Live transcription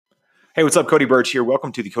Hey, what's up? Cody Birch here.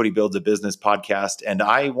 Welcome to the Cody Builds a Business podcast. And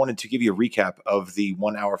I wanted to give you a recap of the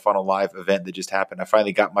 1 Hour Funnel Live event that just happened. I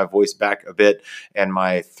finally got my voice back a bit and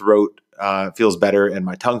my throat feels better and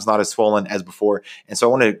my tongue's not as swollen as before. And so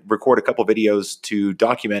I want to record a couple videos to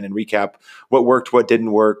document and recap what worked, what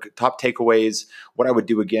didn't work, top takeaways, what I would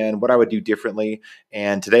do again, what I would do differently.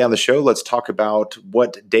 And today on the show, let's talk about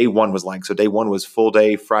what day one was like. So day one was full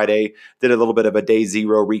day Friday, did a little bit of a day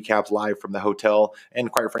zero recap live from the hotel,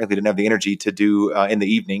 and quite frankly, didn't have the energy to do in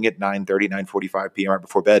the evening at 9:30, 9:45 p.m. right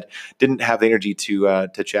before bed. Didn't have the energy to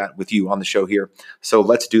chat with you on the show here. So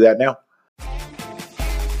let's do that now.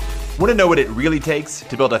 Want to know what it really takes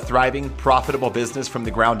to build a thriving, profitable business from the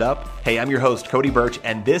ground up? Hey, I'm your host, Cody Birch,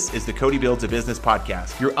 and this is the Cody Builds a Business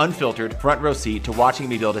podcast, your unfiltered front row seat to watching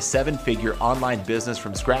me build a 7-figure online business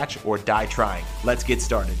from scratch or die trying. Let's get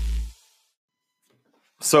started.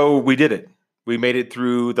 So we did it. We made it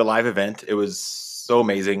through the live event. It was so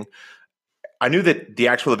amazing. I knew that the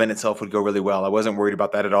actual event itself would go really well. I wasn't worried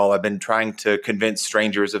about that at all. I've been trying to convince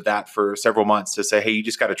strangers of that for several months to say, hey, you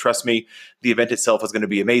just got to trust me. The event itself is going to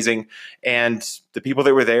be amazing. And the people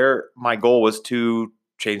that were there, my goal was to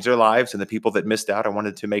change their lives. And the people that missed out, I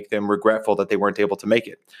wanted to make them regretful that they weren't able to make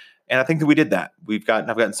it. And I think that we did that. I've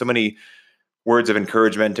gotten so many words of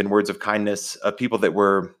encouragement and words of kindness of people that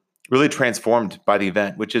were really transformed by the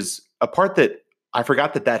event, which is a part that I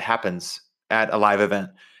forgot that happens at a live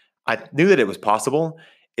event. I knew that it was possible.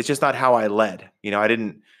 It's just not how I led. I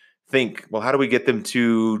didn't think, well, how do we get them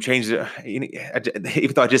to change it?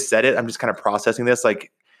 Even though I just said it, I'm just kind of processing this.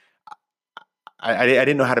 Like, I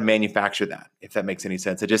didn't know how to manufacture that, if that makes any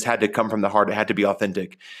sense. It just had to come from the heart. It had to be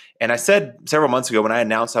authentic. And I said several months ago when I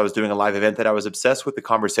announced I was doing a live event that I was obsessed with the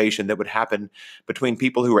conversation that would happen between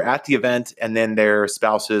people who were at the event and then their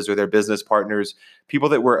spouses or their business partners, people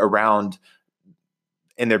that were around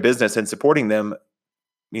in their business and supporting them.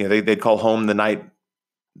 They'd call home the night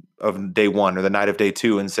of day one or the night of day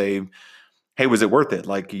two and say, hey, was it worth it?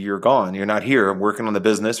 Like, you're gone. You're not here. I'm working on the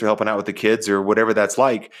business or helping out with the kids or whatever that's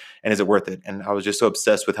like. And is it worth it? And I was just so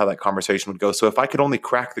obsessed with how that conversation would go. So if I could only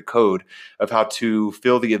crack the code of how to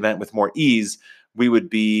fill the event with more ease, we would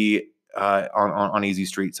be on easy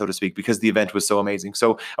street, so to speak, because the event was so amazing.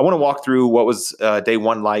 So I want to walk through what was day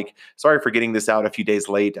one like. Sorry for getting this out a few days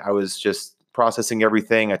late. I was just processing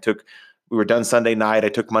everything. We were done Sunday night. I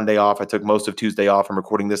took Monday off. I took most of Tuesday off. I'm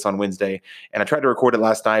recording this on Wednesday. And I tried to record it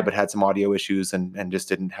last night, but had some audio issues and just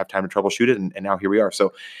didn't have time to troubleshoot it. And now here we are.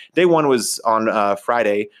 So day one was on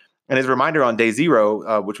Friday. And as a reminder, on day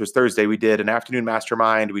zero, which was Thursday, we did an afternoon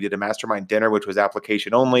mastermind. We did a mastermind dinner, which was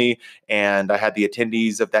application only. And I had the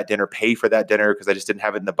attendees of that dinner pay for that dinner because I just didn't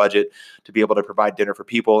have it in the budget to be able to provide dinner for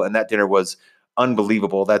people. And that dinner was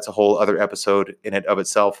unbelievable. That's a whole other episode in and of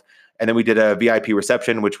itself. And then we did a VIP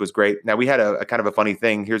reception, which was great. Now we had a kind of a funny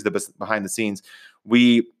thing. Here's the behind the scenes.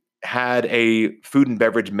 We had a food and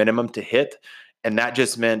beverage minimum to hit. And that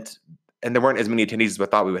just meant, and there weren't as many attendees as I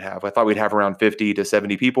thought we would have. I thought we'd have around 50 to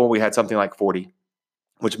 70 people. We had something like 40,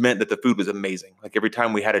 which meant that the food was amazing. Like, every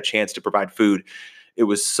time we had a chance to provide food, it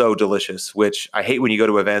was so delicious, which I hate when you go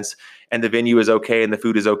to events and the venue is okay and the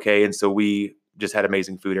food is okay. And so we just had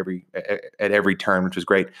amazing food at every turn, which was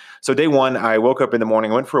great. So day one, I woke up in the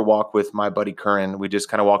morning, I went for a walk with my buddy Curran. We just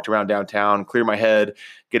kind of walked around downtown, clear my head,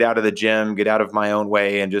 get out of the gym, get out of my own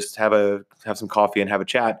way, and just have some coffee and have a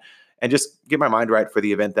chat and just get my mind right for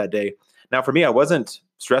the event that day. Now, for me, I wasn't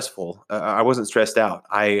stressful. I wasn't stressed out.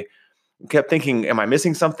 I kept thinking, am I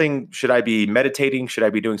missing something? Should I be meditating? Should I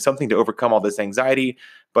be doing something to overcome all this anxiety?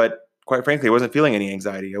 But quite frankly, I wasn't feeling any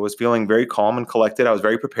anxiety. I was feeling very calm and collected. I was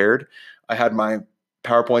very prepared. I had my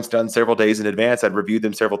PowerPoints done several days in advance. I'd reviewed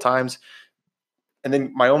them several times. And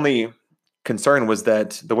then my only concern was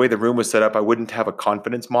that the way the room was set up, I wouldn't have a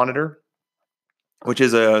confidence monitor, which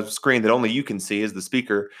is a screen that only you can see as the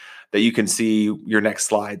speaker, that you can see your next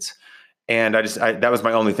slides. And that was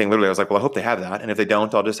my only thing. Literally, I was like, well, I hope they have that. And if they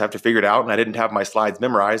don't, I'll just have to figure it out. And I didn't have my slides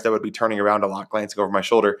memorized. I would be turning around a lot, glancing over my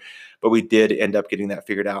shoulder. But we did end up getting that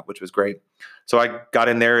figured out, which was great. So I got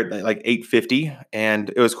in there at like 8:50. And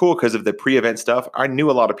it was cool because of the pre-event stuff. I knew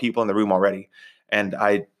a lot of people in the room already. And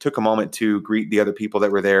I took a moment to greet the other people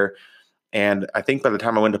that were there. And I think by the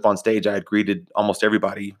time I went up on stage, I had greeted almost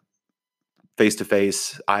everybody face to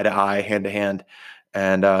face, eye to eye, hand to hand.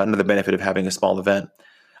 And another benefit of having a small event.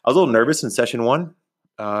 I was a little nervous in session one,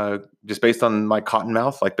 just based on my cotton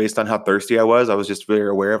mouth, like based on how thirsty I was just very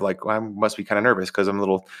aware of like, well, I must be kind of nervous because I'm a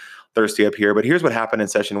little thirsty up here. But here's what happened in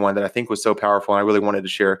session one that I think was so powerful and I really wanted to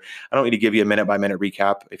share. I don't need to give you a minute by minute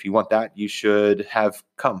recap. If you want that, you should have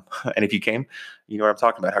come. And if you came, you know what I'm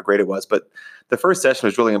talking about, how great it was. But the first session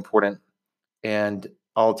was really important. And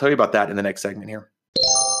I'll tell you about that in the next segment here.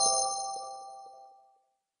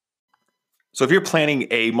 So if you're planning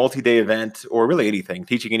a multi-day event or really anything,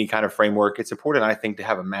 teaching any kind of framework, it's important, I think, to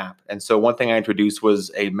have a map. And so one thing I introduced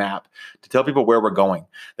was a map to tell people where we're going,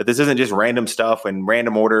 that this isn't just random stuff in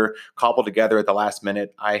random order cobbled together at the last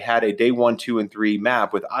minute. I had a day 1, 2, and 3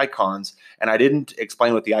 map with icons, and I didn't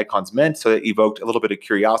explain what the icons meant. So it evoked a little bit of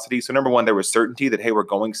curiosity. So number one, there was certainty that, hey, we're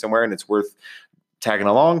going somewhere and it's worth tagging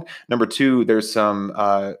along. Number two, there's some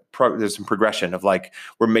progression of like,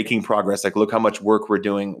 we're making progress. Like, look how much work we're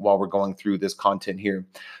doing while we're going through this content here.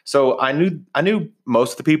 So I knew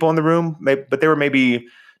most of the people in the room, but there were maybe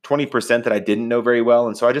 20% that I didn't know very well.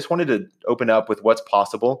 And so I just wanted to open up with what's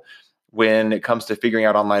possible when it comes to figuring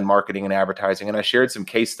out online marketing and advertising. And I shared some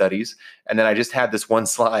case studies. And then I just had this one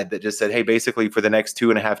slide that just said, hey, basically for the next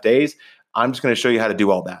 2.5 days, I'm just going to show you how to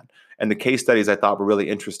do all that. And the case studies I thought were really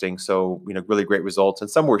interesting. So, really great results. And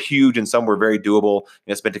some were huge and some were very doable.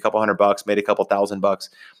 Spent a couple $100, made a couple $1,000.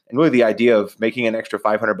 And really the idea of making an extra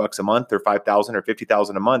 $500 a month or 5,000 or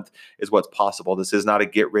 50,000 a month is what's possible. This is not a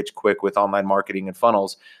get rich quick with online marketing and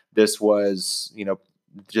funnels. This was,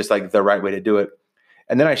 just like the right way to do it.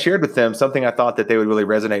 And then I shared with them something I thought that they would really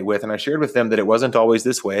resonate with. And I shared with them that it wasn't always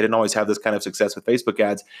this way. I didn't always have this kind of success with Facebook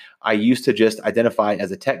ads. I used to just identify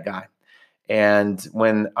as a tech guy. And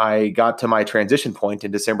when I got to my transition point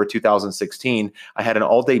in December 2016, I had an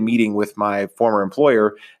all-day meeting with my former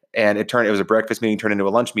employer, and it was a breakfast meeting turned into a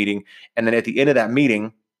lunch meeting. And then at the end of that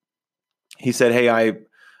meeting, he said, "Hey,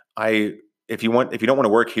 if you don't want to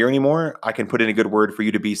work here anymore, I can put in a good word for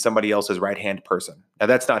you to be somebody else's right-hand person." Now,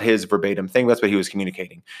 that's not his verbatim thing. That's what he was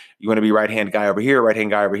communicating. You want to be right-hand guy over here, right-hand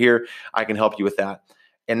guy over here. I can help you with that.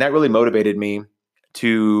 And that really motivated me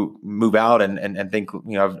to move out and think,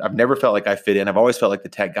 I've never felt like I fit in. I've always felt like the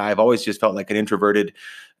tech guy. I've always just felt like an introverted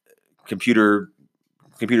computer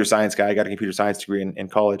science guy. I got a computer science degree in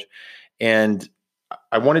college. And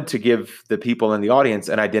I wanted to give the people in the audience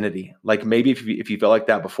an identity. Like, maybe if you felt like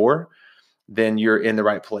that before, then you're in the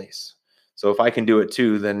right place. So if I can do it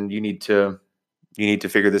too, then you need to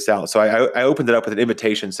figure this out. So I opened it up with an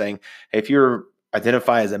invitation saying, hey, if you're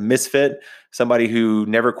identify as a misfit, somebody who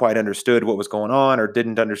never quite understood what was going on or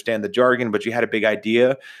didn't understand the jargon, but you had a big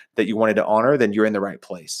idea that you wanted to honor, then you're in the right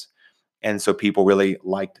place. And so people really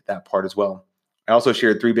liked that part as well. I also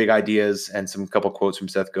shared 3 big ideas and some couple quotes from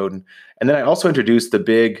Seth Godin. And then I also introduced the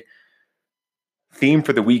big theme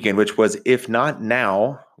for the weekend, which was, if not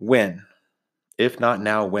now, when? If not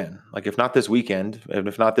now, when? Like, if not this weekend, and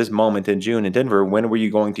if not this moment in June in Denver, when were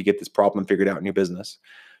you going to get this problem figured out in your business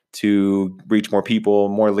to reach more people,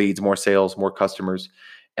 more leads, more sales, more customers?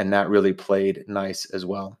 And that really played nice as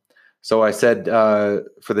well. So I said,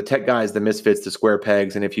 for the tech guys, the misfits, the square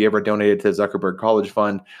pegs, and if you ever donated to the Zuckerberg College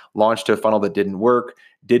Fund, launched a funnel that didn't work,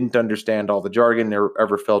 didn't understand all the jargon, or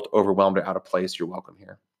ever felt overwhelmed or out of place, you're welcome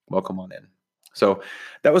here. Welcome on in. So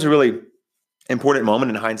that was a really important moment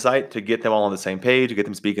in hindsight to get them all on the same page, to get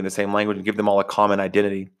them speaking the same language, and give them all a common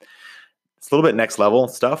identity. It's a little bit next level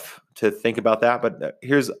stuff to think about that, but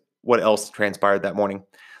here's what else transpired that morning.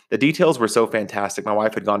 The details were so fantastic. My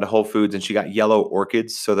wife had gone to Whole Foods and she got yellow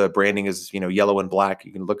orchids. So the branding is, yellow and black.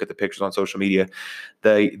 You can look at the pictures on social media.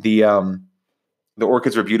 The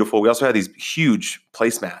orchids were beautiful. We also had these huge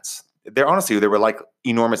placemats. They were like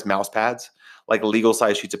enormous mouse pads, like legal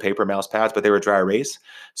size sheets of paper mouse pads, but they were dry erase.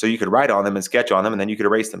 So you could write on them and sketch on them, and then you could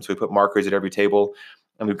erase them. So we put markers at every table.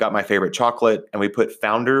 And we've got my favorite chocolate, and we put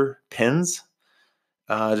founder pins,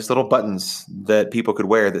 just little buttons that people could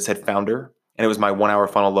wear that said founder. And it was my 1 hour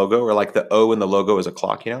funnel logo, or like the O in the logo is a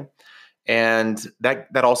clock, and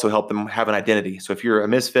that also helped them have an identity. So if you're a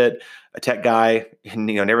misfit, a tech guy, and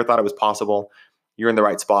never thought it was possible, you're in the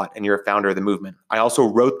right spot and you're a founder of the movement. I also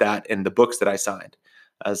wrote that in the books that I signed.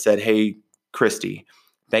 I said, hey, Christy,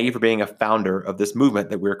 thank you for being a founder of this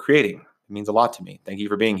movement that we're creating. It means a lot to me. Thank you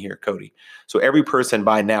for being here, Cody. So every person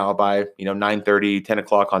by 9:30, 10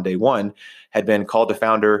 o'clock on day 1 had been called a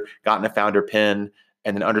founder, gotten a founder pin,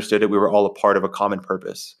 and then understood that we were all a part of a common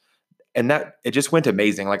purpose. And that it just went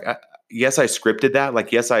amazing. Like, yes, I scripted that.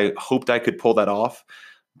 Like, yes, I hoped I could pull that off,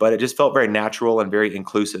 but it just felt very natural and very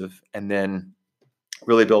inclusive, and then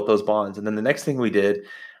really built those bonds. And then the next thing we did,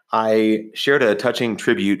 I shared a touching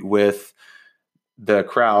tribute with the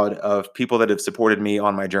crowd of people that have supported me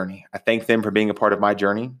on my journey. I thank them for being a part of my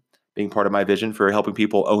journey, being part of my vision for helping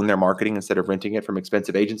people own their marketing instead of renting it from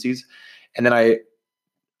expensive agencies. And then if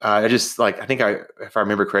I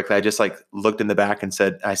remember correctly, I just looked in the back and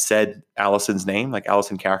I said Allison's name, like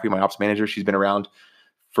Allison Caffrey, my ops manager. She's been around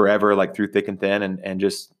forever, like through thick and thin, and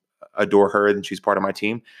just adore her. And she's part of my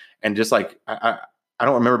team. And just I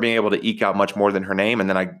don't remember being able to eke out much more than her name. And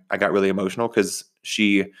then I got really emotional because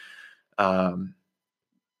she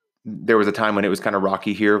there was a time when it was kind of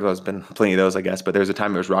rocky here. There's been plenty of those, I guess, but there was a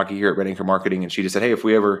time it was rocky here at Red Anchor Marketing. And she just said, hey, if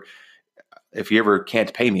you ever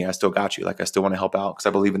can't pay me, I still got you. Like, I still want to help out because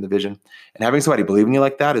I believe in the vision. And having somebody believe in you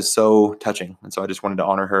like that is so touching. And so I just wanted to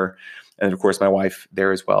honor her. And of course, my wife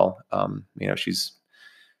there as well.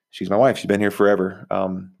 She's my wife. She's been here forever.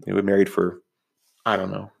 We've been married for, I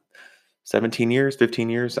don't know, 17 years, 15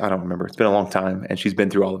 years. I don't remember. It's been a long time. And she's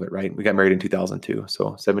been through all of it, right? We got married in 2002.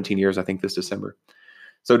 So 17 years, I think, this December.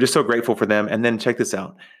 So just so grateful for them. And then check this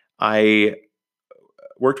out. I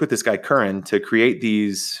worked with this guy, Curran, to create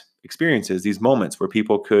these experiences, these moments where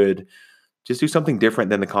people could just do something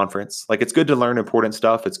different than the conference. Like, it's good to learn important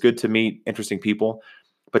stuff. It's good to meet interesting people,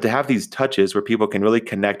 but to have these touches where people can really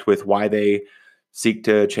connect with why they seek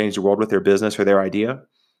to change the world with their business or their idea.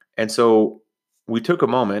 And so we took a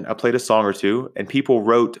moment, I played a song or two, and people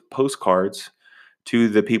wrote postcards to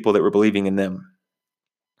the people that were believing in them,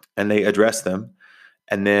 and they addressed them,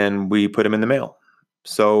 and then we put them in the mail.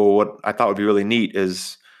 So what I thought would be really neat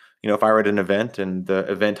is, if I were at an event and the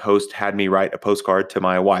event host had me write a postcard to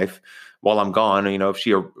my wife while I'm gone, if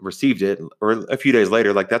she received it or a few days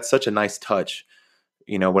later, like, that's such a nice touch.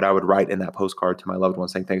 What I would write in that postcard to my loved one,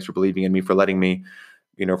 saying, thanks for believing in me, for letting me,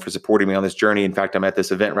 for supporting me on this journey. In fact, I'm at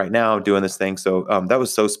this event right now doing this thing. So that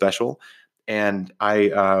was so special. And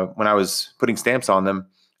when I was putting stamps on them,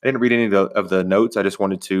 I didn't read any of the notes. I just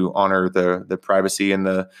wanted to honor the privacy and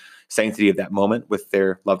the sanctity of that moment with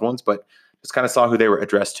their loved ones, but just kind of saw who they were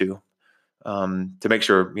addressed to make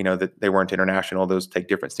sure, that they weren't international. Those take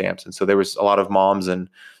different stamps. And so there was a lot of moms and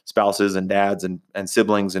spouses and dads and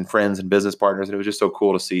siblings and friends and business partners. And it was just so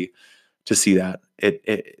cool to see that.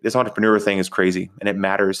 This entrepreneur thing is crazy, and it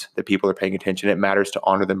matters that people are paying attention. It matters to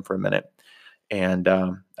honor them for a minute. And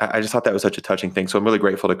I just thought that was such a touching thing. So I'm really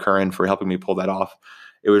grateful to Curran for helping me pull that off.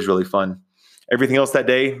 It was really fun. Everything else that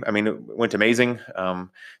day, it went amazing.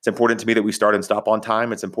 It's important to me that we start and stop on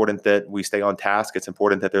time. It's important that we stay on task. It's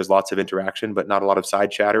important that there's lots of interaction, but not a lot of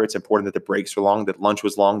side chatter. It's important that the breaks are long, that lunch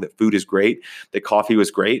was long, that food is great, that coffee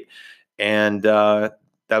was great. And that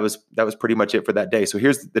was pretty much it for that day. So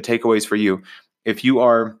here's the takeaways for you. If you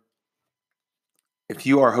are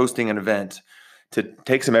hosting an event, to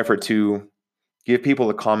take some effort to give people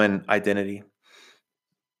a common identity.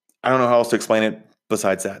 I don't know how else to explain it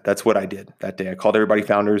besides that. That's what I did that day. I called everybody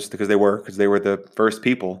founders because they were the first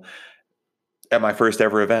people at my first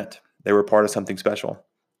ever event. They were part of something special.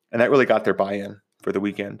 And that really got their buy-in for the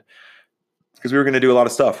weekend, because we were going to do a lot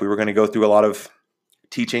of stuff. We were going to go through a lot of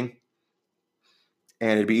teaching,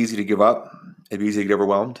 and it'd be easy to give up. It'd be easy to get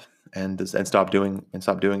overwhelmed and stop doing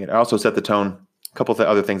it. I also set the tone. A couple of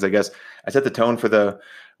other things, I guess. I set the tone for the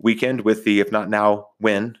weekend with the "if not now,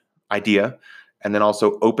 when" idea. And then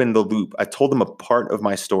also open the loop. I told them a part of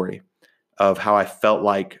my story of how I felt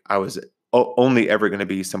like I was only ever going to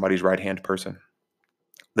be somebody's right-hand person,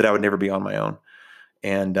 that I would never be on my own.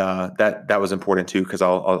 And that was important too, because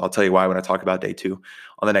I'll tell you why when I talk about day 2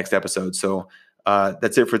 on the next episode. So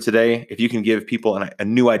that's it for today. If you can give people a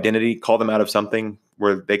new identity, call them out of something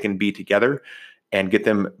where they can be together and get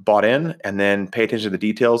them bought in, and then pay attention to the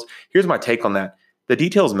details. Here's my take on that. The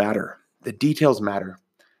details matter. The details matter.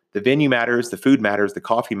 The venue matters, the food matters, the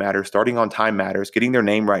coffee matters, starting on time matters, getting their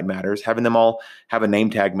name right matters, having them all have a name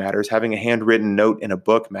tag matters, having a handwritten note in a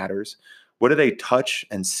book matters. What do they touch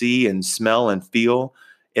and see and smell and feel?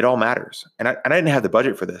 It all matters. And I didn't have the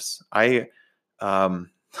budget for this. I'll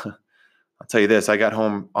tell you this, I got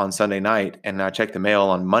home on Sunday night and I checked the mail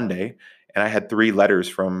on Monday, and I had 3 letters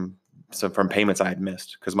from payments I had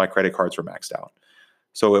missed because my credit cards were maxed out.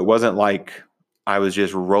 So it wasn't like I was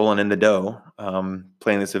just rolling in the dough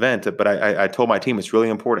playing this event. But I told my team it's really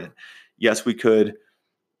important. Yes, we could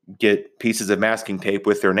get pieces of masking tape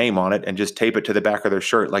with their name on it and just tape it to the back of their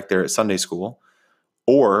shirt like they're at Sunday school.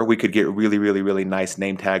 Or we could get really, really, really nice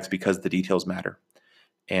name tags because the details matter.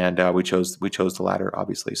 And we chose the latter,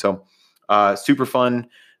 obviously. So super fun.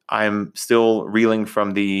 I'm still reeling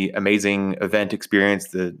from the amazing event experience.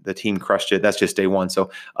 The team crushed it. That's just day 1.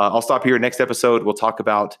 So I'll stop here. Next episode, we'll talk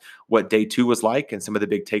about what day 2 was like and some of the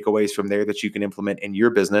big takeaways from there that you can implement in your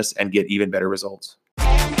business and get even better results.